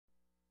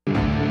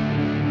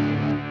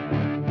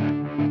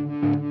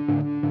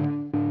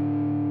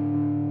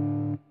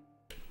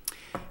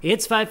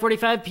It's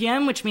 5:45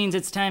 p.m., which means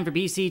it's time for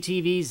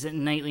BCTV's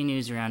Nightly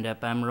News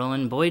Roundup. I'm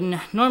Roland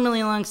Boyden, normally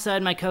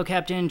alongside my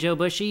co-captain, Joe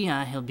Bushy.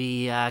 He'll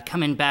be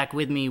coming back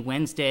with me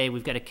Wednesday.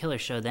 We've got a killer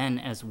show then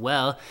as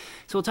well.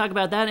 So we'll talk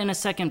about that in a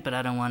second, but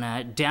I don't want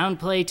to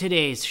downplay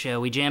today's show.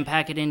 We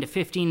jam-pack it into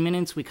 15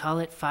 minutes. We call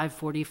it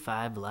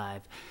 5:45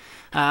 Live.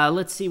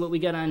 Let's see what we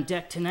got on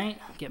deck tonight.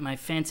 Get my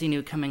fancy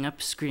new coming up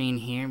screen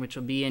here, which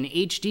will be in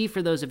HD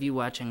for those of you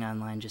watching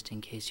online, just in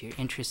case you're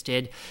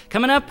interested.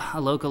 Coming up, a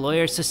local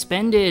lawyer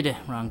suspended.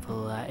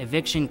 Wrongful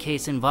eviction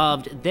case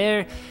involved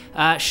there.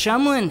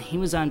 Shumlin, he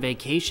was on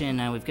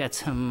vacation. We've got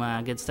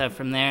some good stuff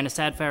from there, and a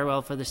sad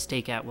farewell for the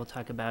stakeout. We'll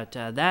talk about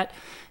that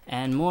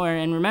and more.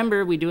 And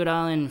remember, we do it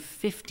all in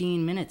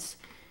 15 minutes.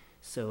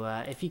 So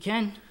if you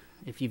can,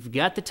 if you've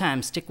got the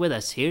time, stick with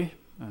us here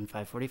on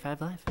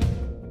 5:45 Live.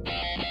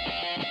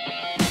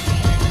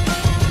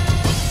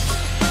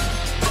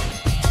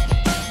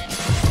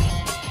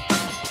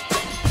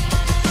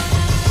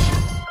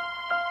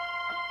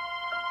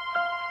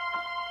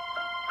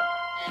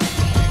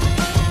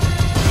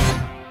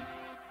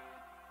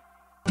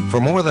 For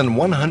more than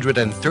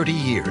 130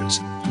 years,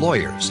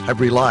 lawyers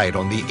have relied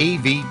on the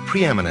AV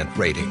Preeminent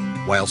rating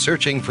while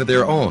searching for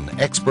their own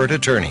expert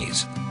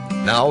attorneys.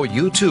 Now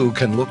you too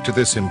can look to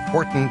this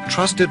important,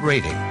 trusted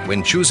rating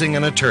when choosing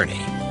an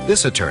attorney.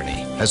 This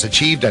attorney has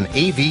achieved an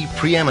AV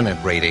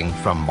Preeminent rating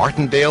from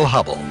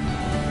Martindale-Hubbell.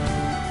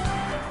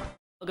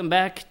 Welcome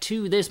back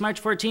to this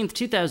March 14th,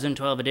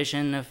 2012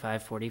 edition of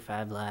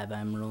 5:45 Live.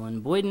 I'm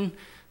Roland Boyden.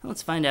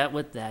 Let's find out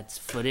what that's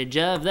footage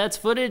of. That's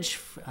footage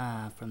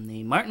from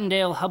the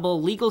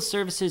Martindale-Hubbell Legal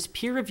Services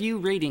Peer Review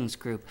Ratings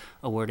Group,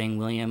 awarding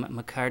William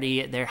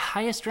McCarty their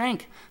highest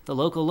rank. The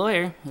local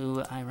lawyer,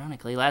 who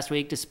ironically last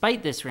week,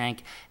 despite this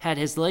rank, had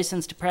his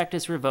license to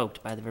practice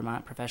revoked by the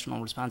Vermont Professional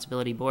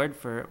Responsibility Board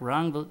for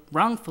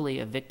wrongfully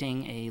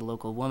evicting a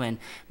local woman.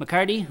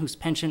 McCarty, whose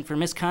penchant for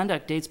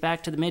misconduct dates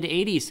back to the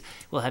mid-'80s,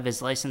 will have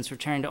his license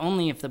returned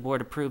only if the board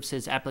approves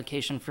his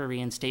application for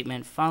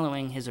reinstatement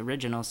following his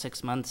original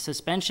 6-month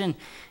suspension.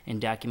 In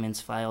documents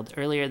filed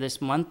earlier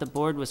this month, the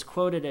board was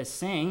quoted as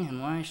saying,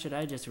 and why should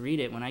I just read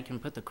it when I can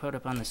put the quote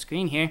up on the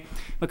screen here?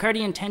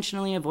 McCarty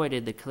intentionally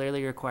avoided the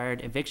clearly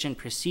required eviction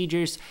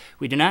procedures.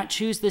 We do not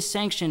choose this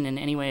sanction in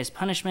any way as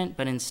punishment,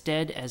 but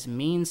instead as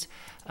means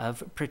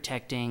of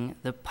protecting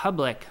the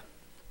public.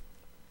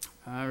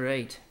 All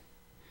right.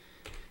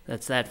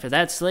 That's that for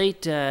that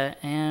slate,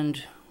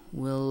 and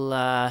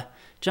we'll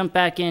jump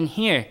back in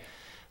here.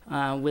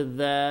 With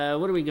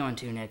what are we going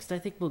to next? I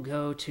think we'll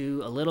go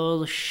to a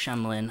little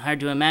Shumlin. Hard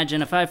to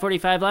imagine a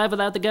 5:45 Live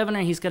without the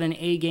governor. He's got an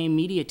A-game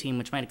media team,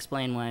 which might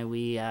explain why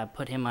we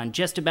put him on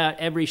just about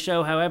every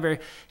show. However,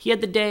 he had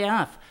the day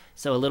off,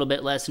 so a little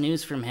bit less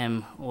news from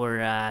him,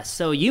 or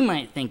so you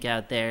might think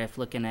out there if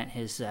looking at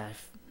his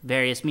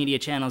various media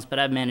channels, but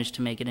I've managed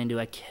to make it into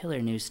a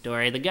killer news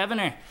story. The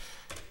governor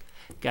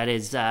got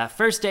his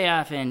first day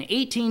off in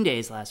 18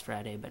 days last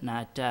Friday, but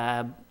not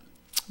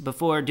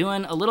before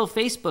doing a little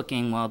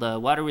Facebooking while the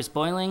water was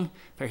boiling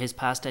for his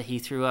pasta. He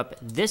threw up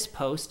this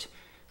post.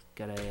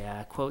 Got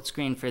a quote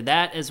screen for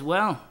that as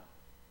well.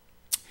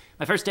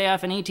 My first day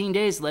off in 18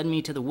 days led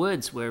me to the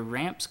woods where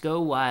ramps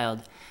go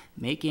wild,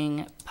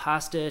 making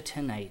pasta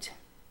tonight.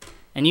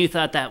 And you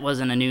thought that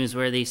wasn't a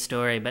newsworthy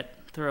story, but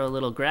throw a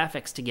little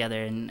graphics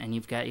together and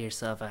you've got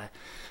yourself a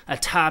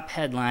top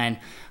headline.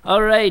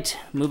 All right,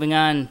 moving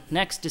on.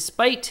 Next,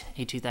 despite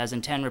a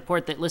 2010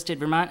 report that listed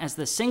Vermont as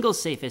the single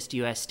safest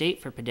U.S.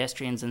 state for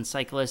pedestrians and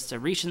cyclists, a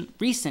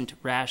recent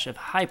rash of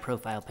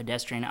high-profile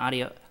pedestrian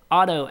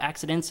auto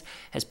accidents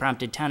has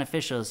prompted town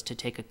officials to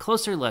take a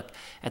closer look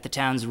at the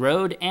town's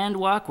road and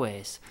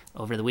walkways.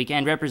 Over the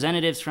weekend,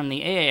 representatives from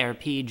the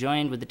AARP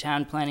joined with the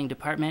town planning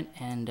department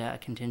and a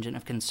contingent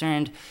of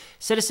concerned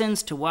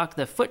citizens to walk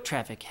the foot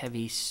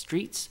traffic-heavy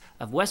streets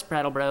of West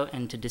Brattleboro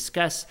and to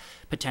discuss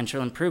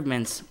potential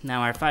improvements.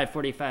 Now, our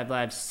 5:45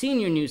 Live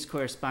senior news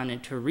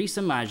correspondent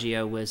Teresa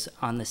Maggio was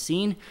on the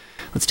scene.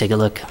 Let's take a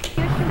look.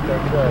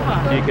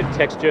 You could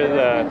texture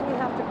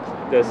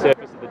the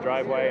surface of the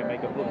driveway and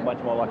make it look much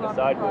more like a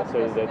sidewalk,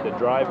 so that the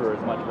driver is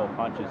much more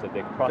conscious that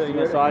they're crossing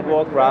the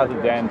sidewalk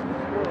rather than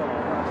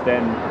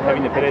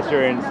having the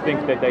pedestrians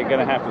think that they're going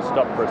to have to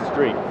stop for a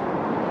street.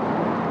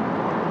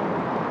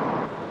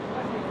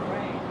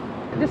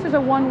 This is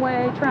a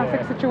one-way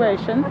traffic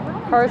situation.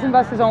 Cars and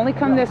buses only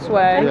come this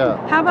way.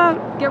 Yeah. How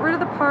about get rid of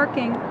the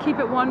parking, keep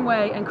it one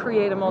way, and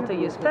create a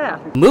multi-use path?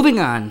 Moving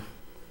on.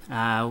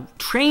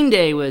 Train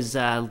Day was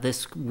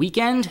this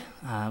weekend.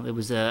 It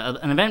was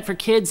an event for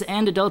kids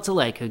and adults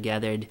alike who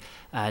gathered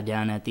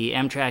down at the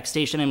Amtrak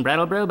station in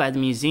Brattleboro by the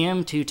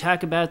museum to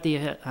talk about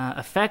the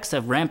effects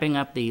of ramping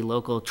up the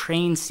local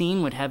train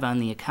scene would have on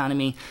the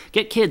economy,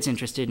 get kids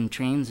interested in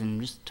trains,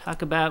 and just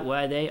talk about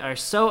why they are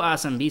so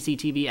awesome.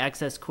 BCTV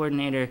Access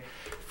Coordinator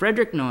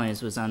Frederick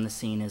Noyes was on the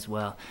scene as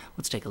well.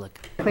 Let's take a look.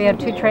 If we have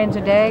 2 trains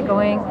a day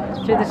going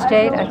through the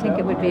state, I think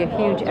it would be a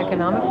huge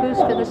economic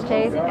boost for the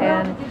state,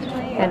 and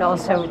and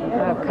also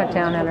cut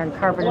down on our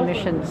carbon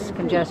emissions,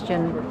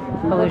 congestion,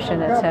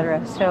 pollution,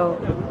 etc. So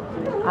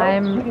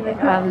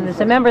as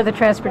a member of the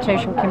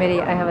Transportation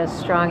Committee, I have a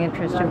strong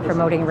interest in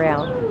promoting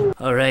rail.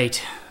 All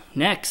right,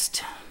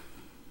 next.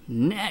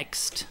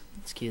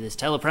 Let's cue this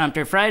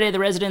teleprompter. Friday, the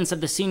residents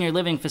of the senior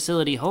living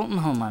facility Holton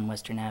Home on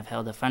Western Ave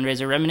held a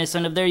fundraiser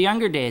reminiscent of their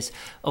younger days,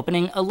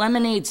 opening a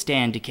lemonade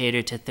stand to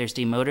cater to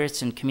thirsty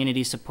motorists and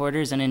community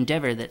supporters, an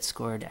endeavor that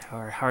scored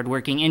our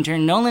hardworking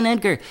intern Nolan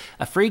Edgar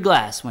a free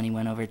glass when he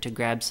went over to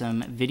grab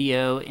some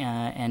video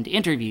and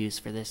interviews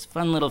for this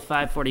fun little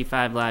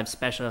 545 Live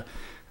special.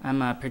 I'm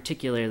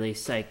particularly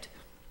psyched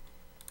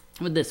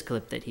with this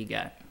clip that he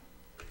got.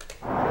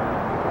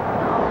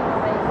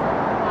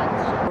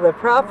 The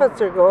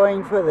profits are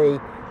going for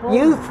the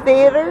youth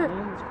theater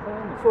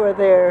for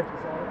their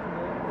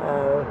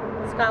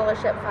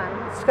scholarship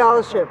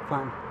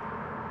fund.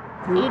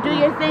 You do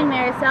your thing,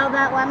 Mary. Sell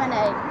that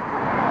lemonade.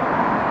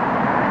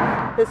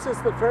 This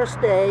is the first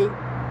day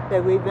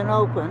that we've been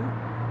open.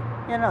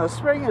 You know,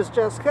 spring has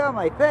just come,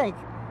 I think.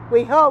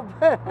 We hope.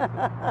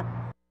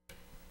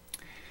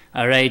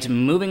 All right,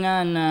 moving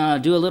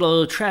on, do a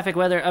little traffic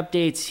weather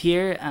updates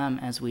here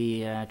as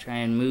we try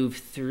and move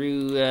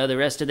through the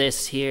rest of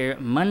this here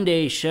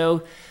Monday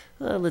show.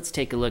 Let's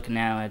take a look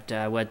now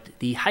at what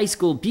the high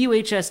school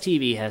BUHS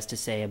TV has to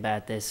say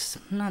about this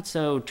not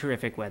so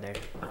terrific weather.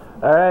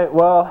 All right,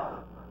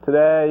 well,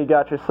 today you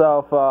got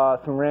yourself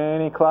some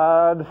rainy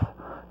clouds.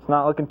 It's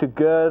not looking too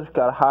good.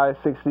 Got a high of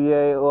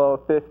 68, low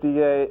of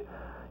 58,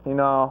 you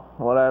know,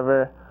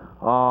 whatever.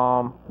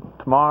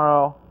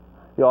 Tomorrow,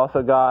 you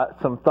also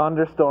got some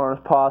thunderstorms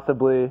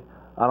possibly,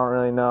 I don't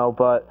really know,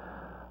 but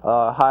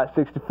high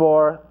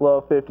 64,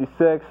 low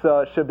 56,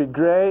 so it should be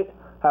great.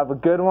 Have a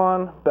good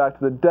one. Back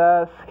to the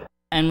desk.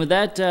 And with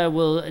that,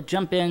 we'll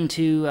jump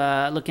into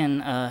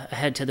looking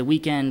ahead to the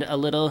weekend a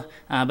little.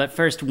 But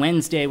first,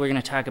 Wednesday, we're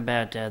going to talk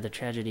about the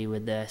tragedy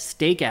with the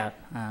Stakeout.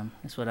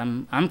 That's what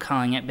I'm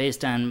calling it,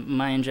 based on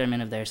my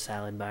enjoyment of their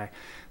salad bar.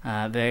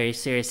 Very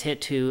serious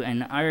hit to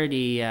an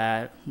already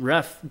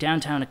rough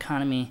downtown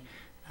economy.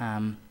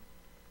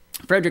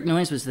 Frederick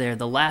Noyes was there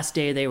the last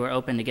day they were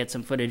open to get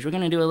some footage. We're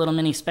going to do a little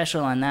mini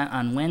special on that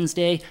on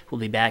Wednesday.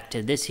 We'll be back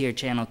to this here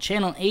channel,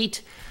 Channel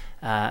 8,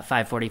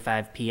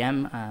 5:45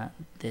 p.m.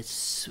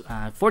 This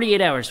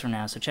 48 hours from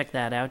now, so check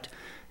that out.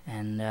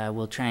 And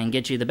we'll try and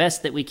get you the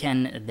best that we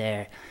can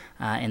there.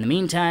 In the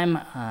meantime,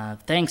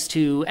 thanks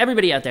to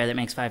everybody out there that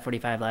makes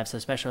 545 Live so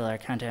special, our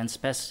content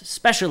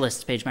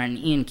specialists, Paige Martin,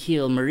 Ian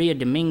Keel, Maria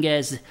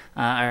Dominguez,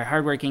 our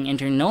hardworking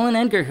intern Nolan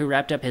Edgar, who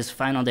wrapped up his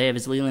final day of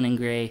his Leland and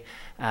Gray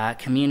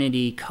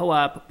community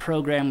co-op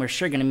program. We're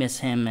sure going to miss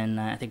him, and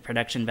I think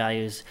production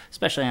values,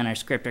 especially on our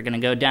script, are going to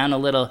go down a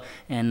little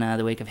in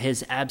the wake of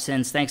his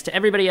absence. Thanks to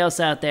everybody else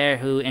out there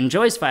who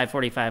enjoys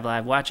 545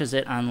 Live, watches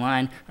it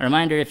online. A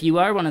reminder, if you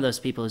are one of those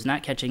people who's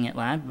not catching it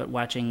live, but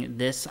watching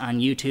this on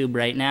YouTube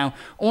right now,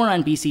 or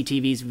on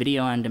BCTV's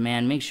video on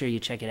demand, make sure you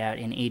check it out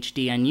in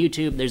HD on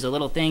YouTube. There's a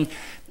little thing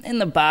in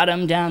the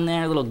bottom down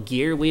there, a little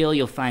gear wheel.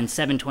 You'll find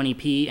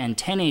 720p and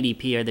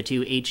 1080p are the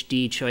two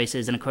HD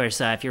choices. And of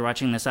course, if you're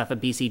watching this off of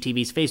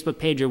BCTV's Facebook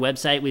page or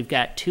website, we've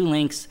got two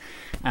links,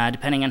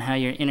 depending on how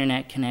your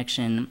internet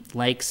connection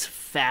likes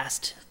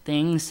fast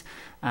things.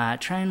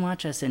 Try and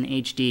watch us in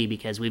HD,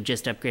 because we've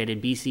just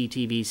upgraded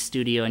BCTV's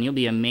studio, and you'll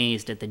be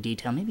amazed at the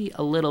detail, maybe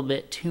a little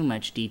bit too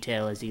much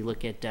detail as you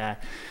look at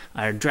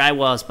our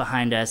drywalls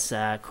behind us.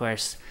 Of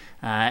course,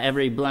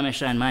 every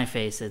blemish on my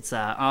face, it's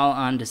all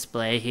on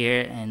display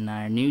here in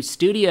our new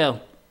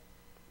studio.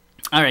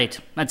 All right,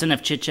 that's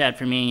enough chit-chat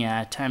for me.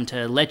 Time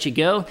to let you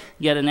go.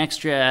 You got an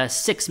extra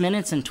 6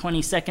 minutes and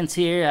 20 seconds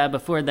here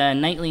before the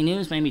nightly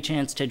news. Maybe a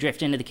chance to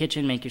drift into the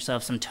kitchen, make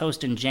yourself some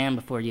toast and jam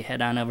before you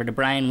head on over to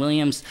Brian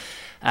Williams.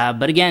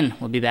 But again,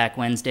 we'll be back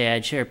Wednesday.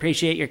 I'd sure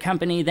appreciate your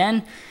company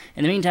then.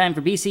 In the meantime,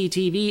 for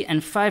BCTV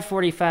and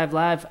 545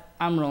 Live,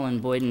 I'm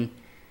Roland Boyden.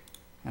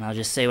 And I'll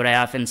just say what I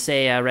often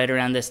say right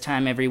around this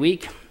time every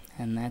week.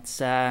 And that's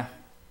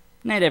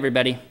night,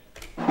 everybody.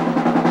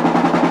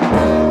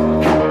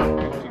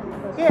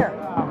 Here.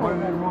 What do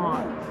you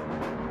want?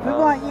 We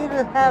want you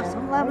to have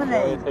some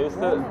lemonade. Can you taste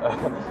it?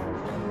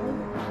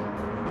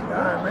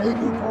 I'm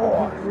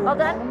 84. All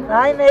done?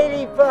 I'm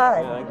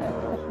 85. Yeah, thank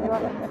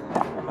you.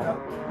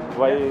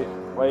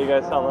 Why you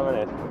guys sell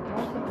lemonade?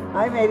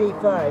 I'm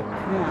 85.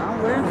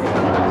 Yeah, we're